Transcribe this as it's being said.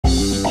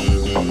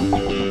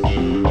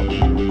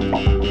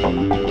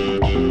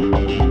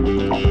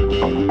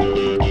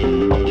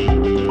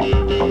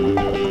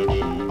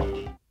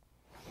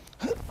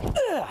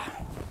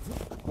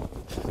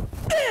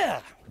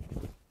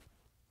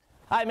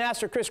Hi,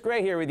 Master Chris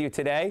Gray here with you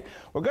today.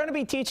 We're going to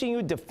be teaching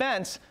you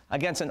defense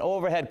against an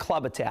overhead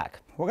club attack.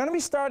 We're going to be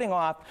starting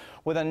off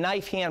with a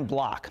knife hand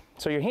block.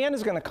 So your hand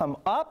is going to come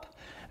up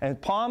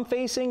and palm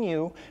facing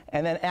you,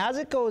 and then as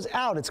it goes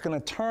out, it's going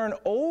to turn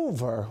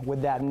over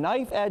with that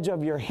knife edge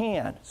of your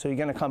hand. So you're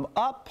going to come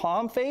up,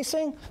 palm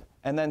facing,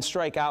 and then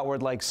strike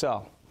outward like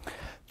so.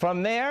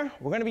 From there,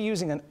 we're going to be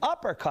using an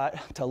uppercut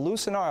to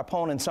loosen our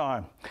opponent's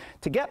arm.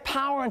 To get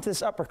power into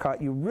this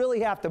uppercut, you really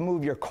have to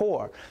move your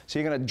core. So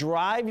you're going to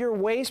drive your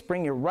waist,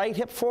 bring your right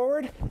hip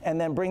forward,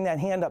 and then bring that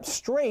hand up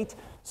straight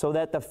so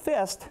that the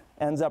fist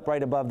ends up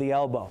right above the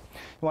elbow.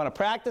 You want to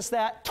practice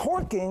that,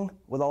 torquing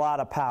with a lot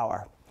of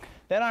power.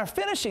 Then our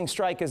finishing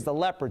strike is the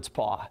leopard's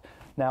paw.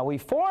 Now we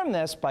form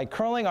this by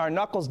curling our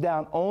knuckles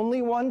down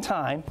only one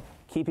time,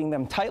 keeping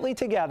them tightly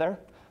together,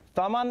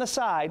 thumb on the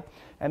side,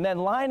 and then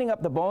lining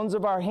up the bones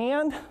of our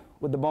hand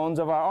with the bones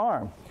of our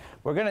arm.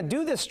 We're going to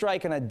do this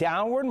strike in a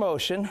downward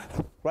motion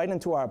right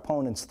into our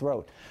opponent's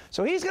throat.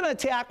 So he's going to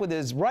attack with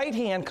his right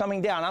hand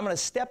coming down. I'm going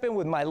to step in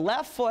with my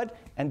left foot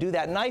and do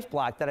that knife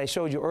block that I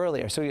showed you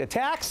earlier. So he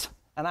attacks,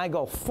 and I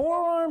go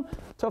forearm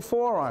to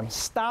forearm,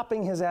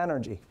 stopping his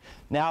energy.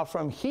 Now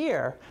from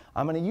here,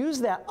 I'm going to use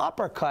that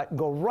uppercut,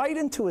 go right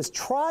into his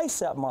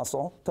tricep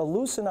muscle to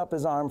loosen up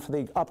his arm for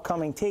the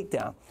upcoming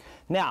takedown.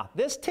 Now,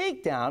 this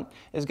takedown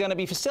is going to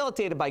be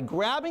facilitated by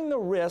grabbing the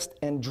wrist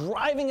and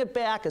driving it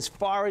back as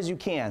far as you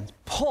can.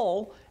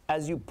 Pull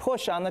as you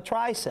push on the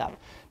tricep.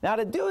 Now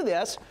to do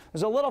this,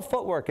 there's a little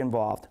footwork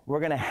involved. We're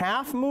going to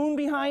half moon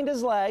behind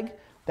his leg,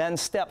 then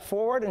step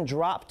forward and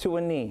drop to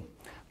a knee.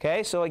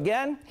 Okay, so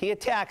again, he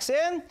attacks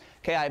in.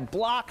 Okay, I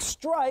block,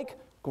 strike,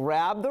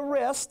 grab the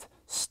wrist,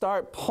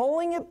 start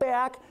pulling it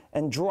back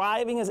and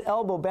driving his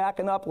elbow back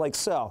and up like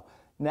so.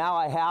 Now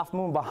I half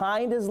moon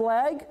behind his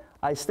leg.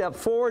 I step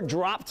forward,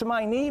 drop to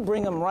my knee,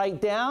 bring him right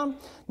down.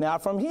 Now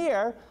from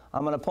here,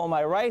 I'm going to pull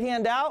my right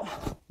hand out,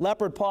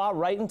 leopard paw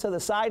right into the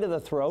side of the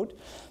throat.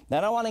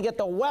 Then I want to get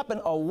the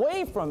weapon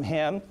away from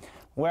him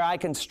where I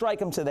can strike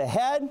him to the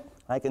head.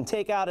 I can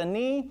take out a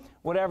knee,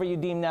 whatever you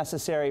deem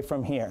necessary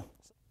from here.